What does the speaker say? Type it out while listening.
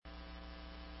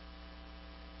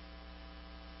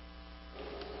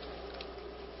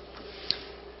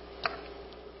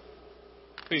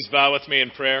Please bow with me in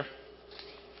prayer.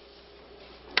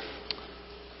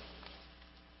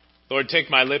 Lord, take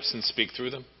my lips and speak through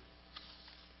them.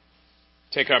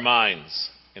 Take our minds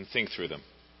and think through them.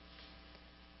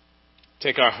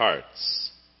 Take our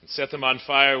hearts and set them on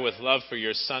fire with love for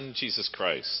your Son, Jesus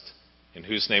Christ, in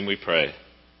whose name we pray.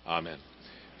 Amen.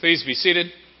 Please be seated.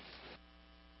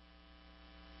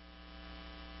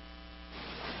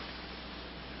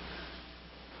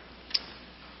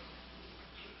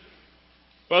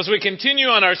 Well, as we continue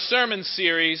on our sermon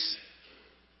series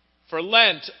for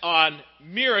Lent on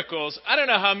miracles, I don't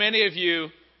know how many of you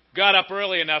got up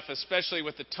early enough, especially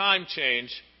with the time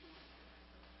change,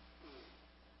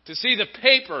 to see the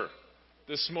paper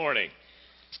this morning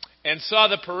and saw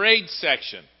the parade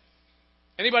section.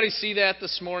 Anybody see that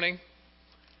this morning?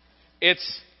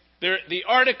 It's the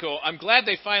article. I'm glad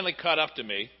they finally caught up to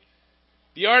me.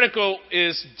 The article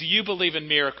is, "Do you believe in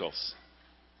miracles?"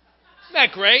 Isn't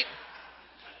that great?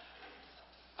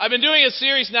 I've been doing a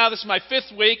series now. This is my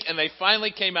 5th week, and they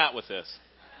finally came out with this.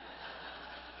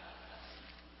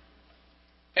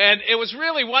 And it was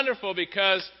really wonderful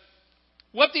because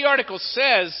what the article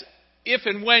says, if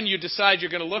and when you decide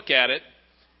you're going to look at it,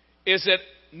 is that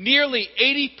nearly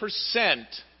 80%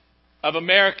 of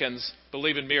Americans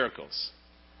believe in miracles.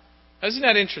 Isn't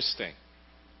that interesting?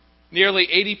 Nearly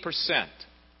 80%.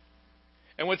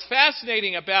 And what's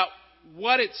fascinating about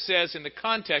what it says in the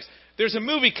context, there's a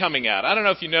movie coming out. I don't know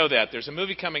if you know that. There's a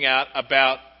movie coming out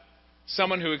about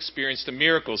someone who experienced the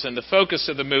miracles, and the focus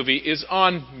of the movie is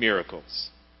on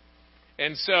miracles.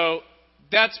 And so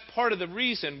that's part of the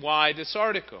reason why this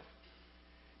article.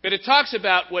 But it talks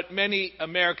about what many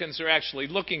Americans are actually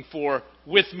looking for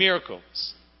with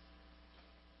miracles.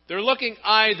 They're looking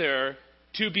either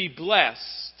to be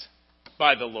blessed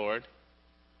by the Lord,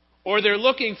 or they're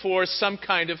looking for some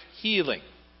kind of healing.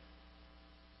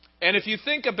 And if you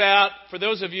think about, for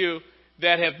those of you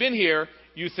that have been here,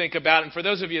 you think about, and for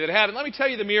those of you that haven't, let me tell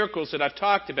you the miracles that I've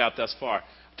talked about thus far.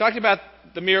 I talked about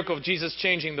the miracle of Jesus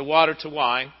changing the water to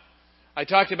wine. I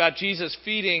talked about Jesus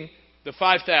feeding the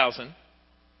 5,000.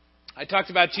 I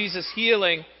talked about Jesus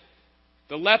healing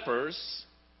the lepers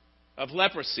of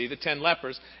leprosy, the 10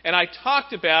 lepers. And I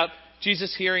talked about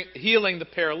Jesus healing the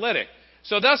paralytic.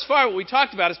 So thus far what we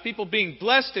talked about is people being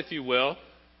blessed, if you will,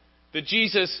 that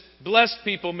Jesus blessed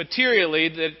people materially,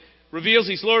 that reveals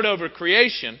He's Lord over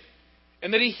creation,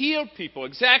 and that He healed people,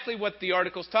 exactly what the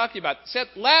article's talking about.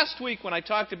 Last week when I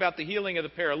talked about the healing of the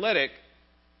paralytic,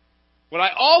 what I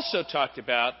also talked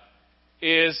about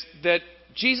is that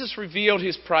Jesus revealed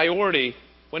His priority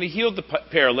when He healed the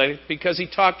paralytic because He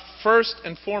talked first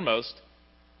and foremost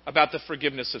about the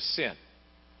forgiveness of sin.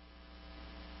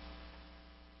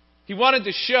 He wanted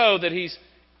to show that He's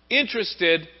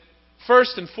interested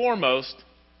first and foremost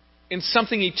in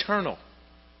something eternal.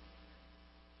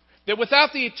 That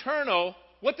without the eternal,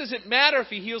 what does it matter if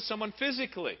He heals someone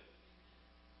physically?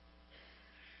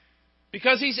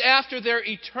 Because He's after their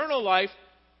eternal life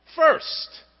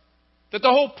first. That the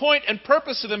whole point and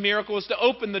purpose of the miracle is to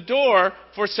open the door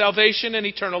for salvation and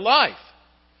eternal life.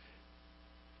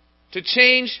 To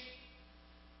change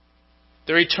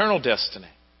their eternal destiny.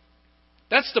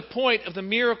 That's the point of the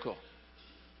miracle.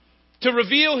 To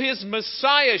reveal His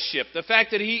messiahship, the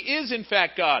fact that He is in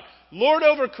fact God, Lord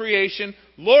over creation,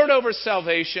 Lord over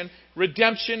salvation,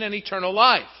 redemption, and eternal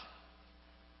life.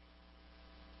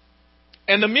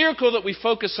 And the miracle that we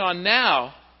focus on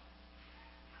now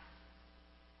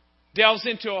delves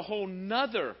into a whole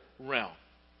nother realm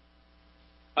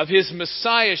of His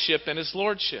messiahship and His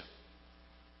lordship.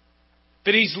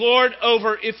 That He's Lord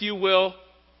over, if you will,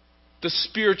 the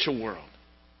spiritual world,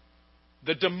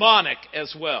 the demonic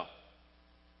as well.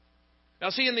 Now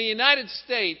see, in the United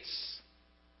States,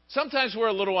 sometimes we're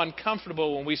a little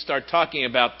uncomfortable when we start talking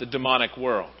about the demonic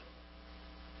world.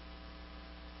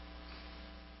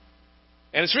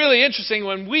 And it's really interesting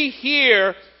when we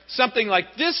hear something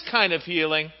like this kind of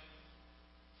healing,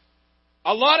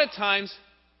 a lot of times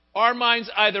our minds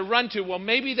either run to, well,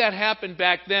 maybe that happened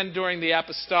back then during the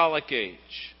apostolic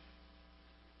age.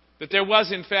 That there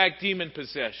was in fact demon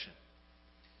possession.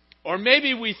 Or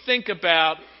maybe we think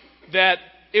about that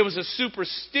it was a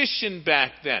superstition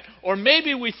back then. Or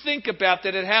maybe we think about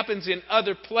that it happens in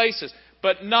other places,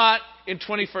 but not in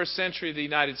 21st century the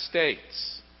United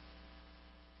States.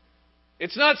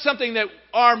 It's not something that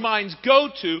our minds go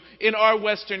to in our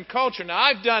Western culture. Now,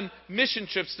 I've done mission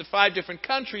trips to 5 different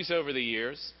countries over the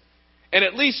years, and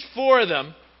at least 4 of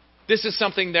them, this is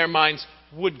something their minds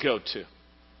would go to.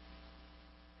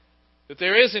 That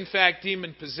there is, in fact,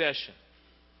 demon possession.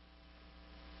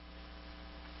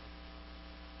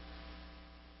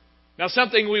 Now,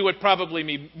 something we would probably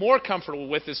be more comfortable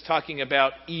with is talking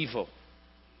about evil.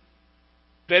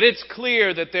 That it's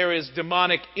clear that there is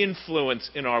demonic influence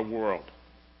in our world.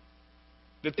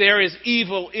 That there is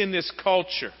evil in this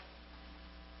culture.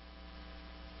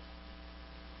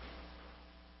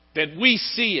 That we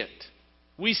see it.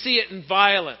 We see it in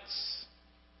violence.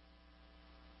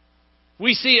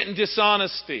 We see it in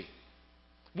dishonesty.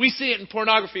 We see it in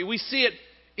pornography. We see it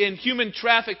in human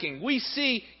trafficking. We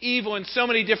see evil in so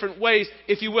many different ways,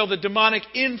 if you will, the demonic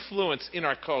influence in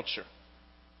our culture.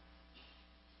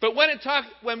 But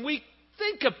when we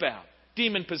think about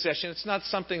demon possession, it's not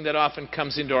something that often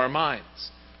comes into our minds.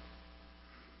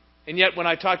 And yet when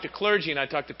I talk to clergy and I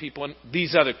talk to people in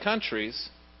these other countries,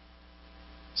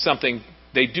 something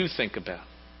they do think about.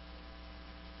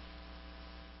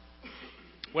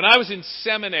 When I was in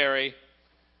seminary,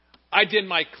 I did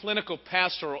my clinical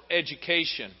pastoral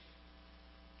education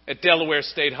at Delaware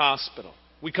State Hospital.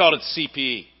 We called it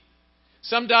CPE.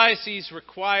 Some dioceses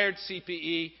required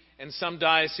CPE and some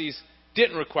dioceses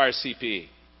didn't require CPE.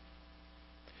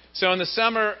 So in the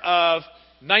summer of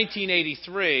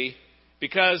 1983,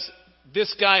 because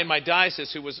this guy in my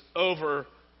diocese who was over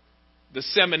the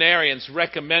seminarians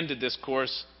recommended this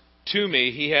course to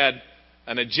me, he had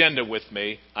an agenda with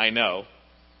me, I know.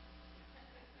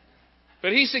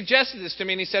 But he suggested this to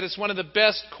me and he said it's one of the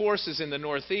best courses in the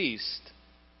Northeast.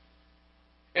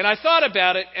 And I thought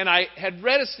about it, and I had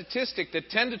read a statistic that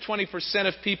 10 to 20%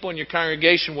 of people in your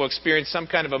congregation will experience some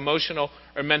kind of emotional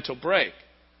or mental break.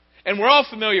 And we're all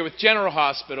familiar with general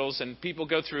hospitals, and people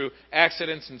go through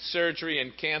accidents and surgery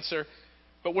and cancer,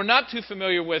 but we're not too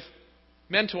familiar with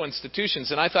mental institutions,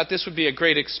 and I thought this would be a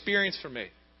great experience for me.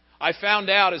 I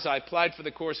found out as I applied for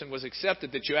the course and was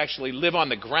accepted that you actually live on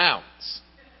the grounds.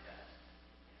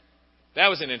 That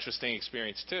was an interesting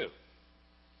experience, too.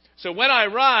 So when I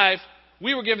arrived,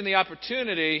 we were given the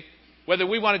opportunity whether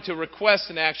we wanted to request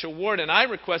an actual ward, and I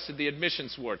requested the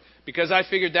admissions ward because I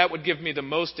figured that would give me the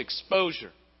most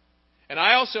exposure. And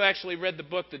I also actually read the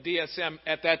book, the DSM,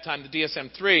 at that time, the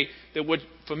DSM-3, that would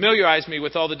familiarize me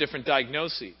with all the different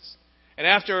diagnoses. And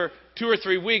after 2 or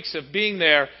 3 weeks of being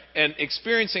there and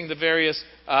experiencing the various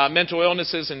mental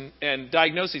illnesses and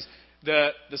diagnoses,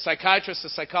 the psychiatrist, the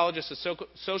psychologist, the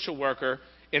social worker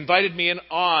invited me in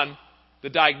on the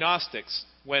diagnostics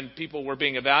when people were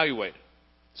being evaluated.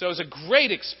 So it was a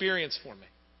great experience for me.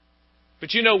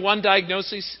 But you know one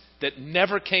diagnosis that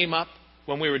never came up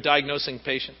when we were diagnosing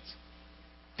patients?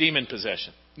 Demon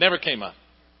possession. Never came up.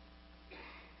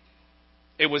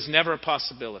 It was never a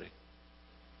possibility.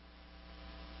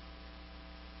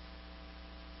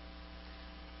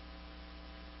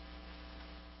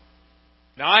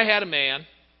 Now, I had a man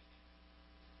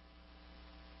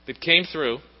that came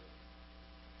through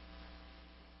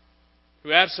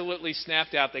who absolutely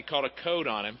snapped out. They called a code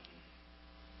on him.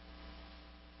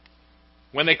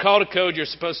 When they called a code, you're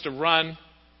supposed to run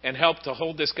and help to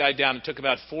hold this guy down. It took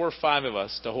about 4 or 5 of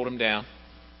us to hold him down.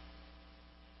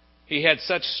 He had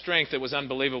such strength, it was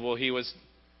unbelievable. He was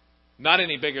not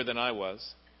any bigger than I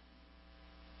was.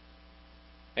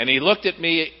 And he looked at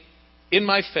me in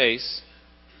my face,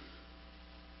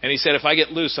 and he said, "If I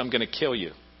get loose, I'm going to kill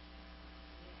you."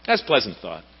 That's a pleasant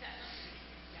thought.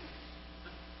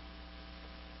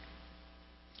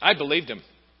 I believed him.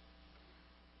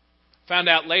 Found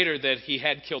out later that he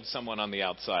had killed someone on the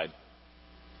outside.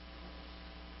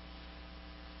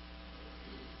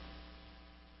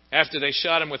 After they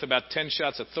shot him with about 10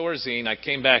 shots of Thorazine, I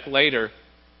came back later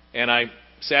and I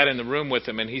sat in the room with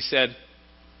him, and he said,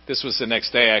 this was the next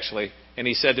day actually, and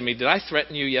he said to me, "Did I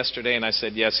threaten you yesterday?" And I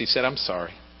said, "Yes." He said, "I'm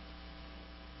sorry."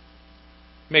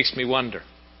 Makes me wonder.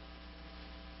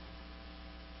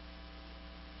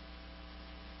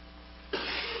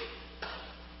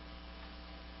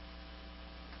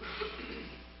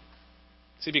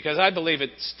 See, because I believe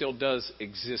it still does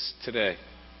exist today.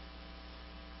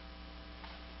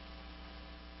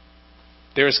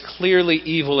 There's clearly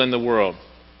evil in the world.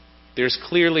 There's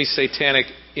clearly satanic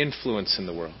influence in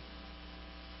the world.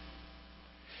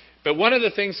 But one of the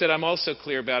things that I'm also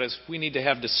clear about is we need to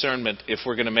have discernment if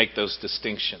we're going to make those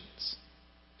distinctions.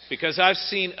 Because I've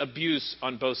seen abuse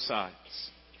on both sides.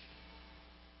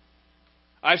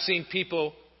 I've seen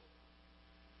people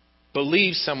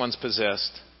believe someone's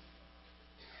possessed,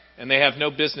 and they have no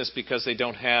business because they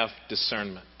don't have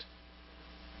discernment.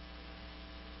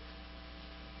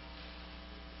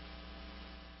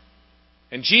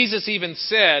 And Jesus even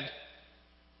said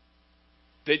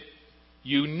that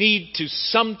you need to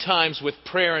sometimes, with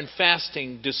prayer and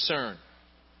fasting, discern.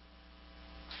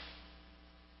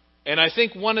 And I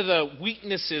think one of the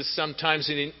weaknesses sometimes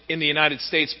in the United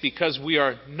States, because we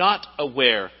are not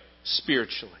aware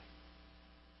spiritually,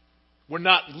 We're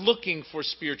not looking for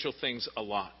spiritual things a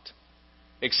lot,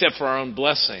 except for our own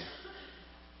blessing.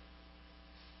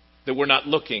 That we're not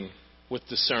looking with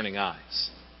discerning eyes.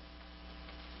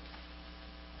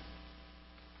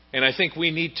 And I think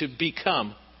we need to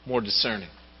become more discerning.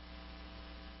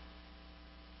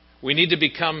 We need to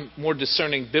become more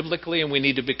discerning biblically, and we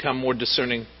need to become more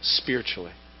discerning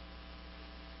spiritually.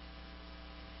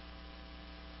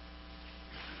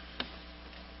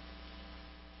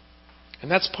 And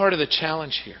that's part of the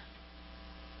challenge here.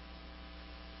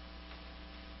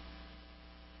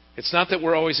 It's not that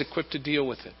we're always equipped to deal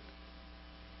with it.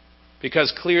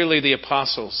 Because clearly the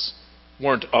apostles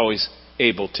weren't always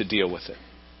able to deal with it.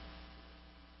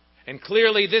 And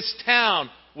clearly this town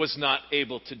was not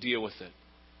able to deal with it.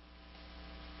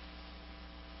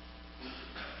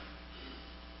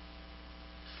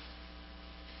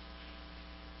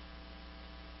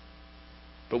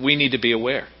 But we need to be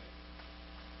aware.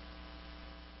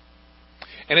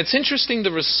 And it's interesting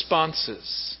the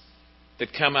responses that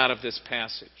come out of this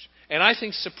passage. And I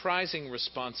think surprising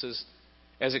responses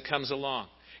as it comes along.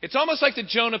 It's almost like the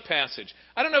Jonah passage.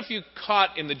 I don't know if you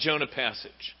caught in the Jonah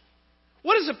passage.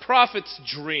 What is a prophet's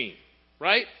dream?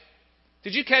 Right?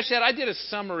 Did you catch that? I did a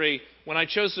summary when I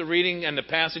chose the reading and the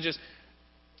passages.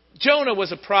 Jonah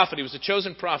was a prophet. He was a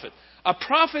chosen prophet. A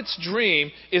prophet's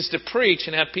dream is to preach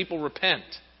and have people repent.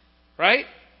 Right?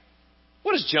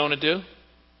 What does Jonah do?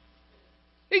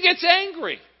 He gets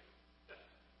angry.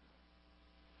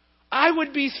 I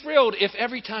would be thrilled if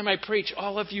every time I preach,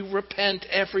 all of you repent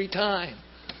every time.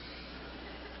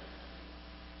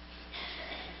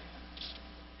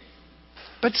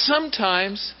 But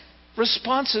sometimes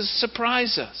responses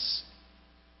surprise us.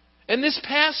 In this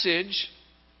passage,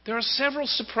 there are several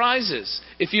surprises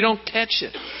if you don't catch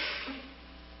it.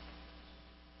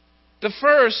 The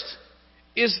first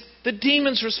is the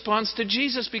demon's response to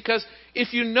Jesus, because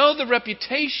if you know the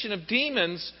reputation of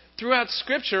demons throughout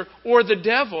Scripture, or the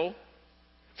devil,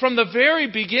 from the very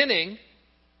beginning,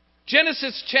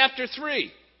 Genesis chapter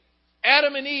 3,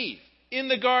 Adam and Eve in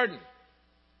the garden.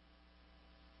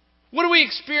 What do we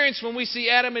experience when we see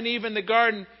Adam and Eve in the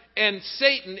garden and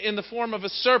Satan in the form of a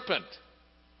serpent?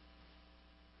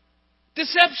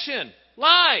 Deception,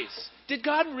 lies. Did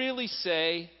God really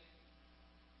say?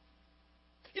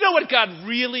 You know what God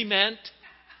really meant?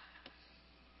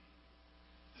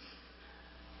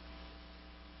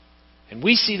 And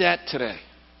we see that today.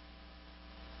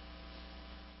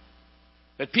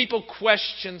 That people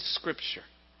question Scripture.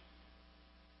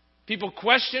 People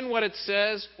question what it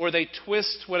says, or they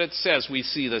twist what it says. We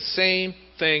see the same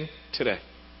thing today.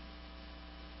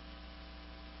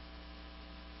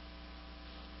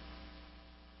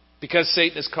 Because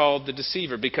Satan is called the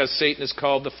deceiver. Because Satan is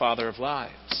called the father of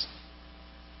lies.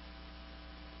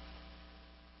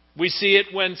 We see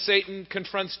it when Satan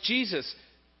confronts Jesus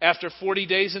after 40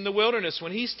 days in the wilderness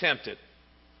when he's tempted.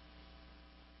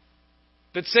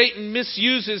 That Satan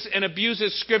misuses and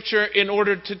abuses Scripture in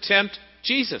order to tempt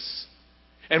Jesus.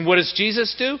 And what does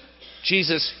Jesus do?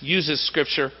 Jesus uses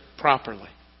Scripture properly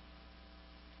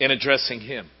in addressing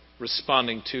him,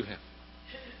 responding to him.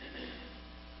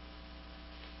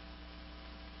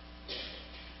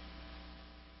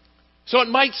 So it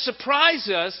might surprise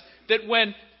us that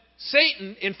when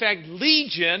Satan, in fact,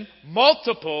 legion,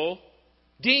 multiple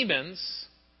demons,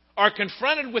 are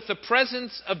confronted with the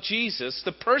presence of Jesus,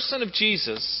 the person of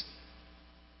Jesus,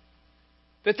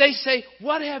 that they say,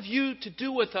 "What have you to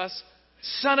do with us,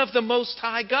 Son of the Most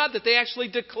High God?" That they actually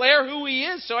declare who he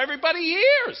is so everybody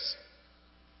hears.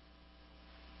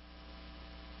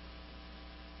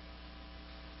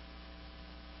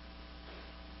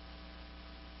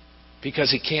 Because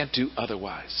he can't do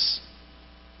otherwise.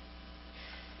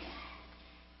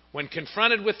 When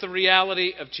confronted with the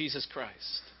reality of Jesus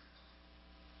Christ.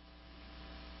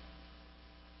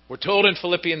 We're told in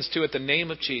Philippians 2, at the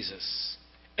name of Jesus,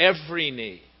 every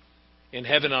knee in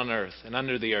heaven, on earth, and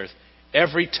under the earth,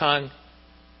 every tongue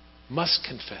must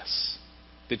confess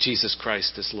that Jesus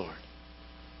Christ is Lord.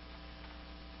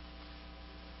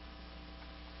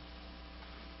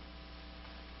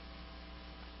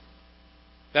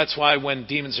 That's why when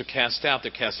demons are cast out,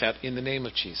 they're cast out in the name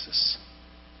of Jesus.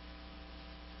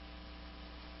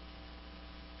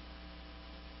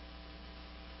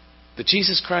 That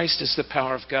Jesus Christ is the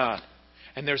power of God.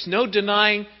 And there's no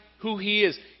denying who he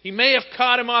is. He may have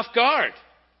caught him off guard.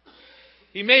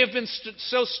 He may have been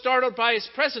so startled by his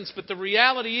presence, but the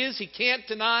reality is he can't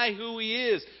deny who he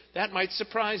is. That might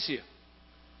surprise you.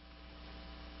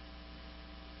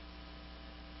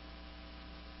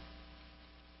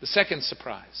 The second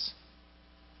surprise.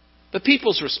 The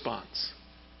people's response.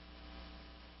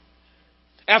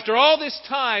 After all this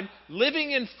time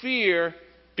living in fear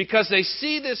because they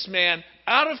see this man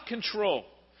out of control,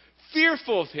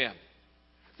 fearful of him.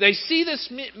 They see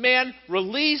this man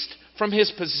released from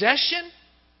his possession.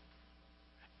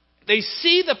 They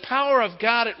see the power of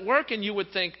God at work, and you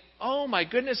would think, oh my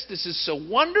goodness, this is so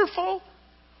wonderful.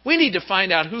 We need to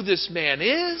find out who this man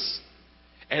is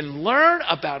and learn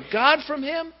about God from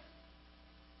him.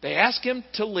 They ask him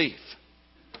to leave.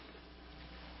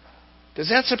 Does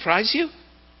that surprise you?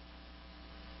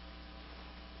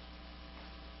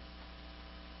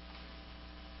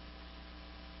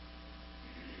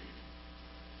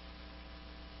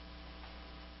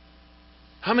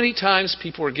 How many times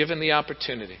people were given the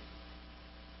opportunity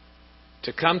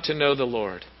to come to know the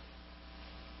Lord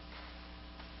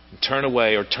and turn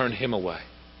away or turn him away?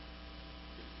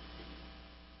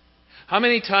 How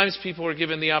many times people were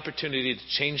given the opportunity to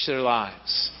change their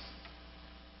lives,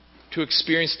 to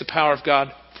experience the power of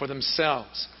God for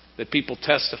themselves, that people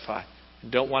testify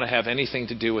and don't want to have anything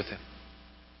to do with him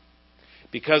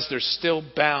because they're still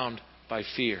bound by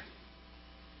fear.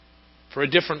 For a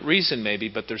different reason maybe,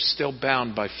 but they're still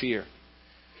bound by fear.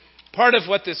 Part of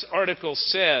what this article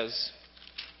says,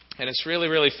 and it's really,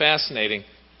 really fascinating.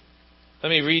 Let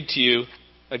me read to you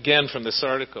again from this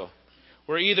article.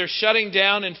 We're either shutting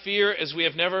down in fear as we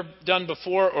have never done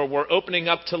before, or we're opening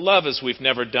up to love as we've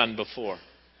never done before.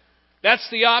 That's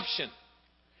the option.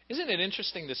 Isn't it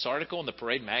interesting this article in the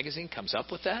Parade magazine comes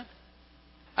up with that?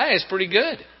 I think it's pretty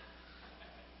good.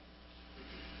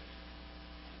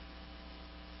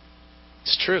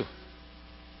 It's true.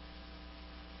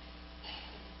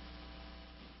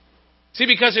 See,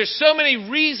 because there's so many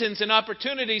reasons and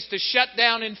opportunities to shut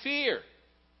down in fear.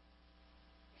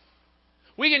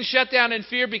 We can shut down in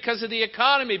fear because of the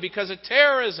economy, because of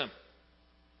terrorism.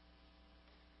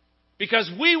 Because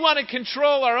we want to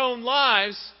control our own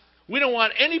lives. We don't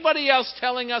want anybody else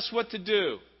telling us what to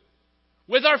do.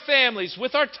 With our families,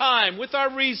 with our time, with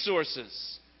our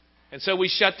resources. And so we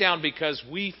shut down because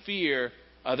we fear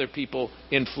other people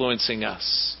influencing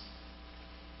us.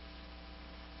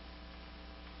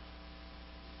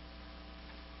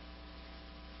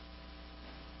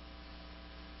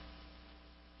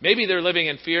 Maybe they're living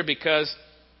in fear because,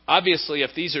 obviously,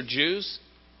 if these are Jews,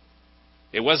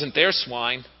 it wasn't their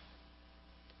swine.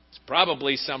 It's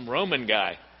probably some Roman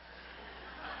guy.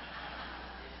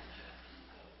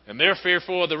 And they're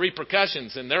fearful of the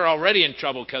repercussions, and they're already in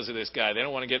trouble because of this guy. They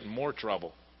don't want to get in more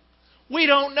trouble. We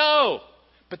don't know.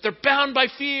 But they're bound by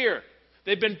fear.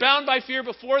 They've been bound by fear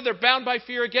before. They're bound by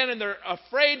fear again, and they're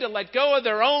afraid to let go of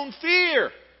their own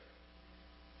fear.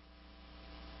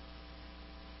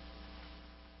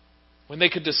 When they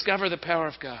could discover the power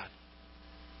of God.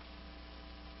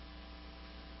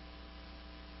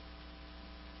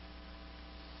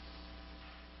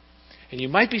 And you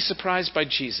might be surprised by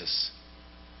Jesus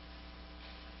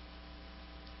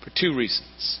for two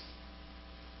reasons.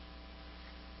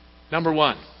 Number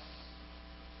one,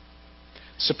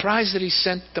 surprised that he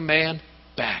sent the man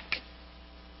back.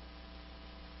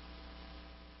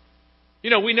 You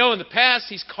know, we know in the past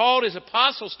he's called his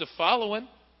apostles to follow him.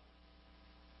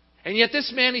 And yet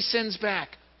this man he sends back.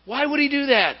 Why would he do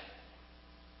that?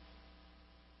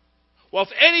 Well,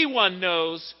 if anyone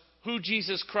knows who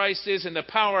Jesus Christ is and the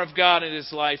power of God in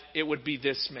his life, it would be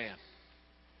this man.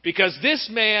 Because this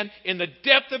man, in the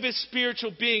depth of his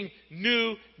spiritual being,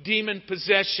 knew demon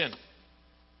possession.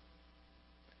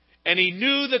 And he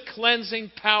knew the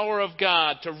cleansing power of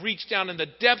God to reach down in the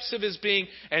depths of his being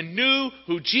and knew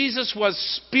who Jesus was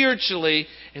spiritually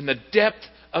in the depth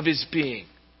of his being.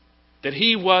 That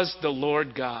he was the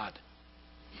Lord God.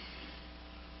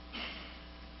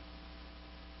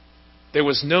 There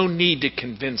was no need to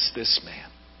convince this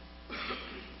man.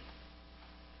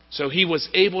 So he was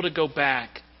able to go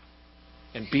back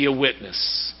and be a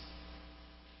witness.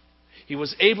 He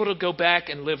was able to go back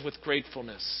and live with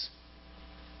gratefulness.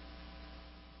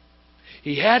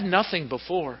 He had nothing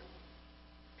before.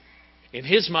 In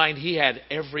his mind, he had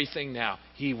everything now.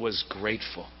 He was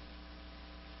grateful.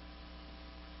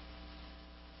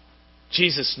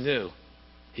 Jesus knew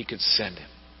he could send him.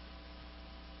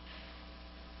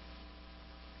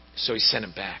 So he sent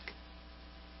him back.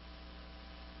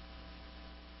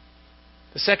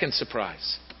 The second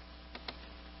surprise.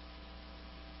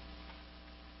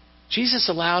 Jesus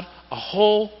allowed a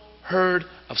whole herd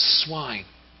of swine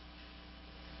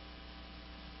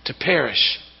to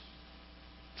perish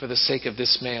for the sake of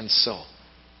this man's soul.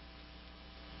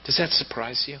 Does that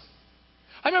surprise you?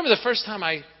 I remember the first time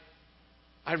I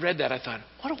read that, I thought,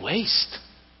 what a waste.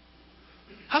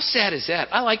 How sad is that?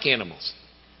 I like animals.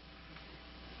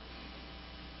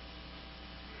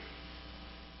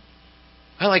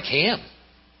 I like ham.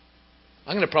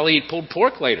 I'm going to probably eat pulled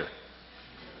pork later.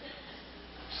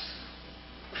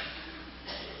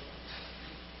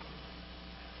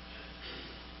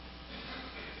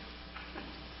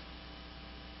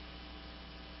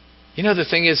 You know, the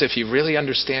thing is, if you really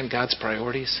understand God's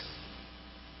priorities,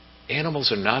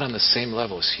 animals are not on the same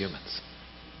level as humans.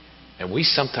 And we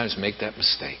sometimes make that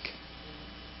mistake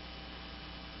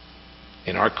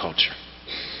in our culture.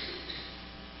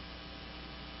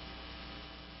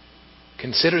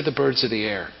 Consider the birds of the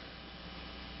air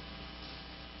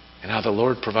and how the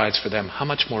Lord provides for them. How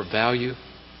much more value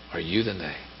are you than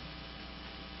they?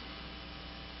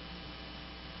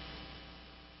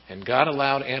 And God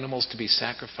allowed animals to be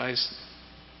sacrificed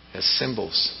as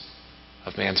symbols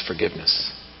of man's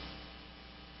forgiveness.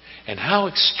 And how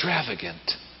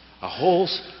extravagant. A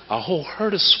whole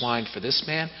herd of swine for this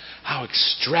man. How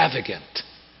extravagant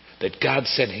that God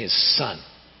sent His Son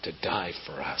to die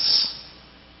for us.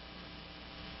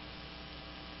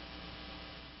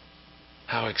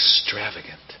 How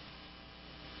extravagant.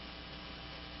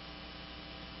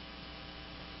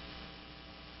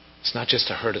 It's not just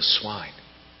a herd of swine.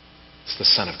 It's the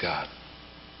Son of God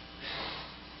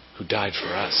who died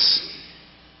for us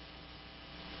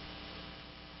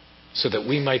so that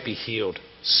we might be healed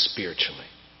spiritually.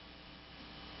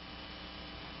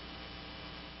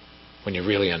 When you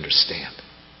really understand.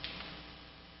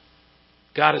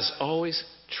 God is always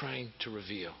trying to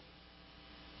reveal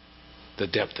the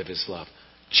depth of His love.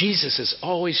 Jesus is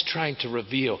always trying to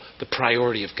reveal the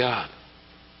priority of God.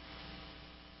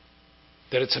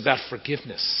 That it's about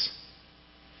forgiveness.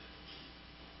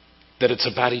 That it's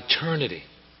about eternity.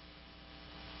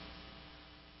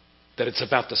 That it's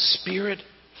about the Spirit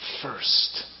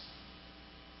first.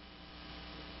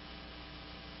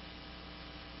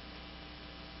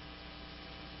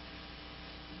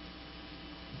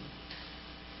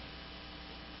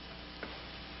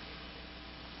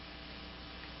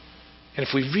 And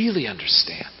if we really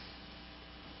understand,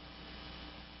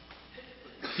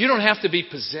 you don't have to be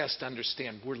possessed to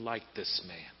understand we're like this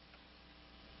man.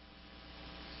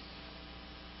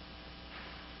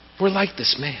 We're like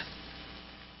this man.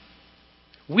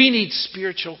 We need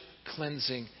spiritual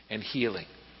cleansing and healing.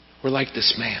 We're like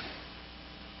this man.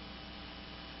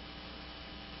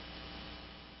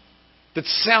 That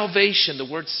salvation, the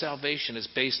word salvation, is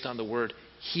based on the word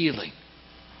healing.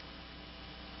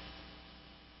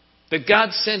 That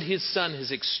God sent His Son,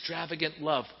 His extravagant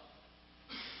love,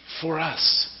 for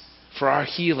us, for our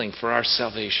healing, for our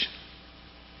salvation.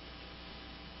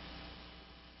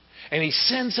 And He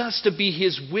sends us to be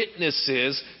His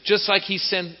witnesses, just like He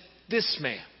sent this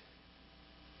man.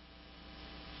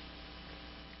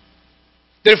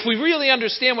 That if we really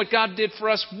understand what God did for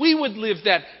us, we would live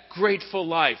that grateful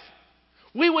life.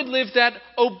 We would live that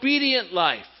obedient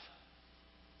life.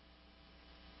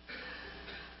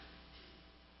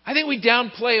 I think we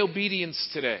downplay obedience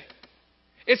today.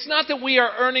 It's not that we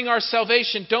are earning our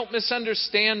salvation. Don't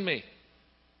misunderstand me.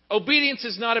 Obedience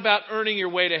is not about earning your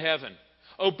way to heaven.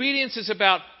 Obedience is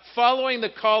about following the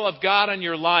call of God on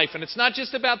your life. And it's not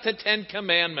just about the 10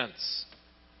 Commandments.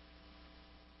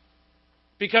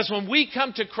 Because when we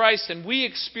come to Christ and we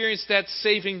experience that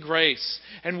saving grace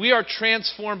and we are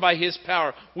transformed by His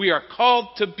power, we are called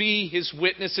to be His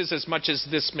witnesses as much as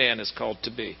this man is called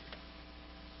to be.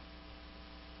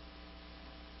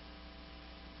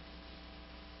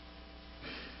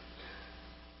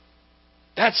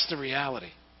 That's the reality.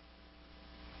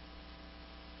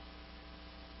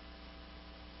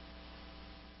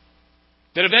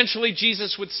 That eventually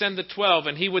Jesus would send the 12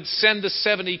 and He would send the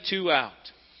 72 out.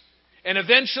 And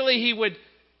eventually He would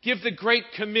give the Great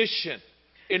Commission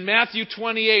in Matthew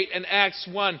 28 and Acts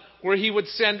 1, where He would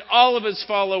send all of His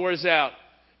followers out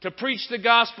to preach the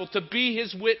gospel, to be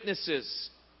His witnesses.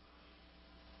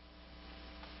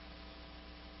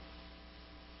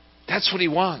 That's what He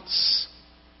wants.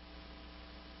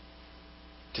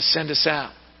 To send us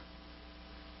out.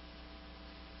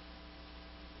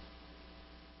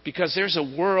 Because there's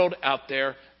a world out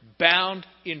there bound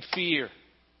in fear.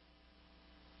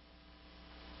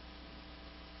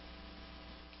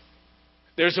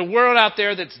 There's a world out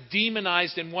there that's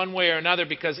demonized in one way or another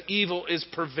because evil is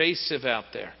pervasive out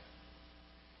there.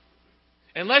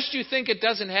 Unless you think it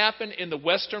doesn't happen in the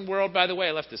Western world, by the way,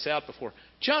 I left this out before.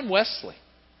 John Wesley.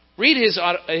 Read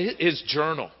his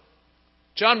journal.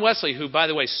 John Wesley, who, by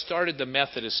the way, started the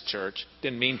Methodist Church.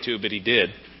 Didn't mean to, but he did.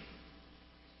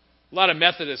 A lot of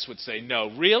Methodists would say,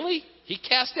 no, really? He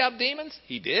cast out demons?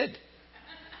 He did.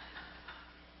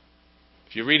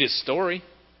 If you read his story.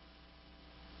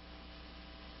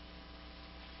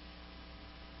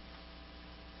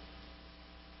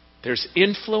 There's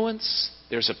influence,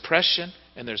 there's oppression,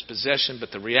 and there's possession,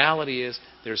 but the reality is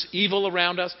there's evil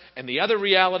around us, and the other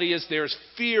reality is there's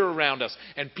fear around us.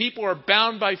 And people are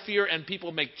bound by fear, and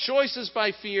people make choices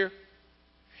by fear.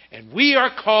 And we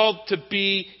are called to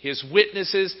be His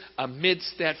witnesses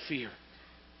amidst that fear,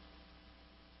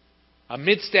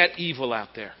 amidst that evil out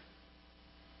there.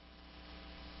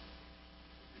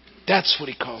 That's what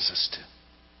He calls us to.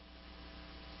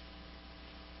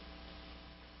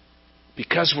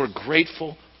 Because we're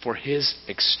grateful for His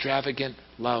extravagant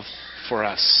love for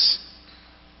us.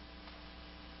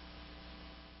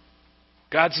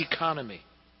 God's economy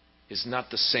is not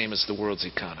the same as the world's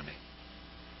economy.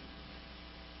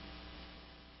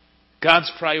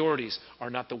 God's priorities are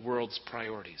not the world's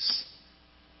priorities.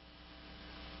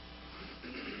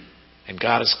 And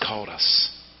God has called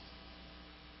us.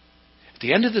 At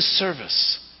the end of the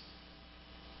service,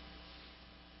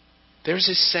 there's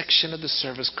a section of the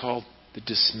service called the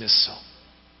dismissal.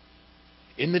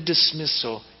 In the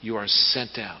dismissal, you are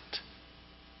sent out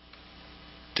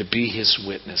to be His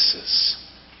witnesses.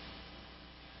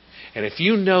 And if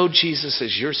you know Jesus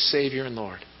as your Savior and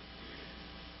Lord,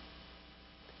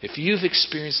 if you've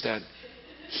experienced that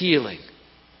healing,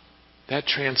 that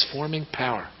transforming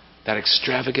power, that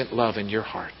extravagant love in your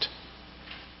heart,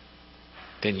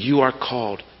 then you are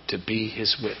called to be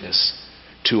His witness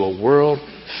to a world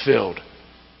filled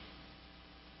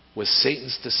with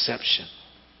Satan's deception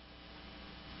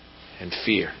and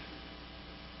fear,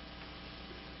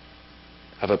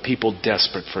 of a people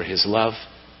desperate for His love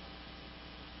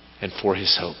and for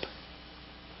His hope.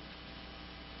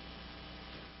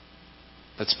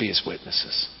 Let's be His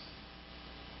witnesses.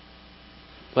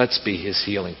 Let's be His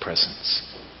healing presence.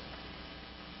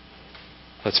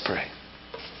 Let's pray.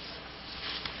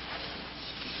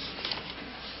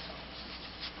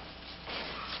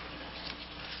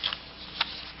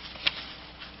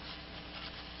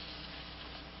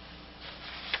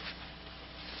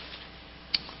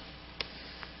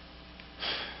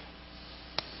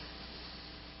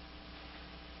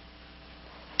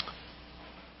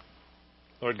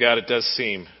 Lord God, it does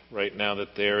seem right now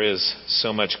that there is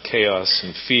so much chaos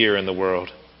and fear in the world.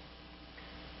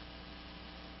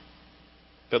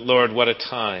 But Lord, what a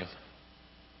time,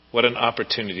 what an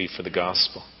opportunity for the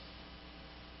gospel.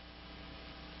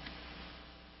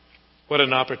 What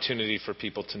an opportunity for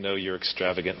people to know your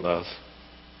extravagant love.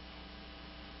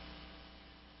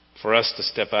 For us to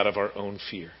step out of our own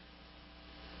fear.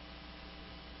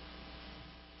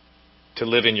 To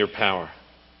live in your power,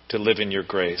 to live in your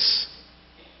grace.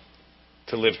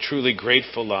 To live truly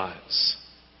grateful lives.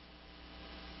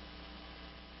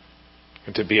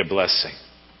 And to be a blessing.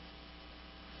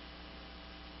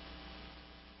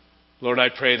 Lord, I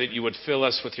pray that you would fill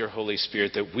us with your Holy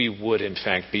Spirit, that we would in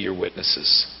fact be your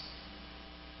witnesses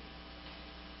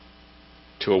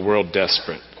to a world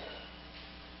desperate.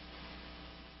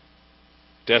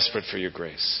 Desperate for your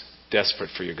grace.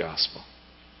 Desperate for your gospel.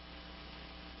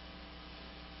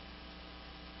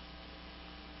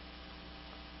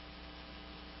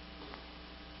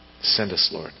 Send us,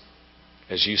 Lord,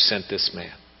 as you sent this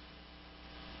man.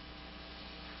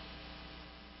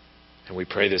 And we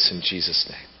pray this in Jesus'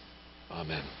 name.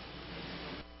 Amen.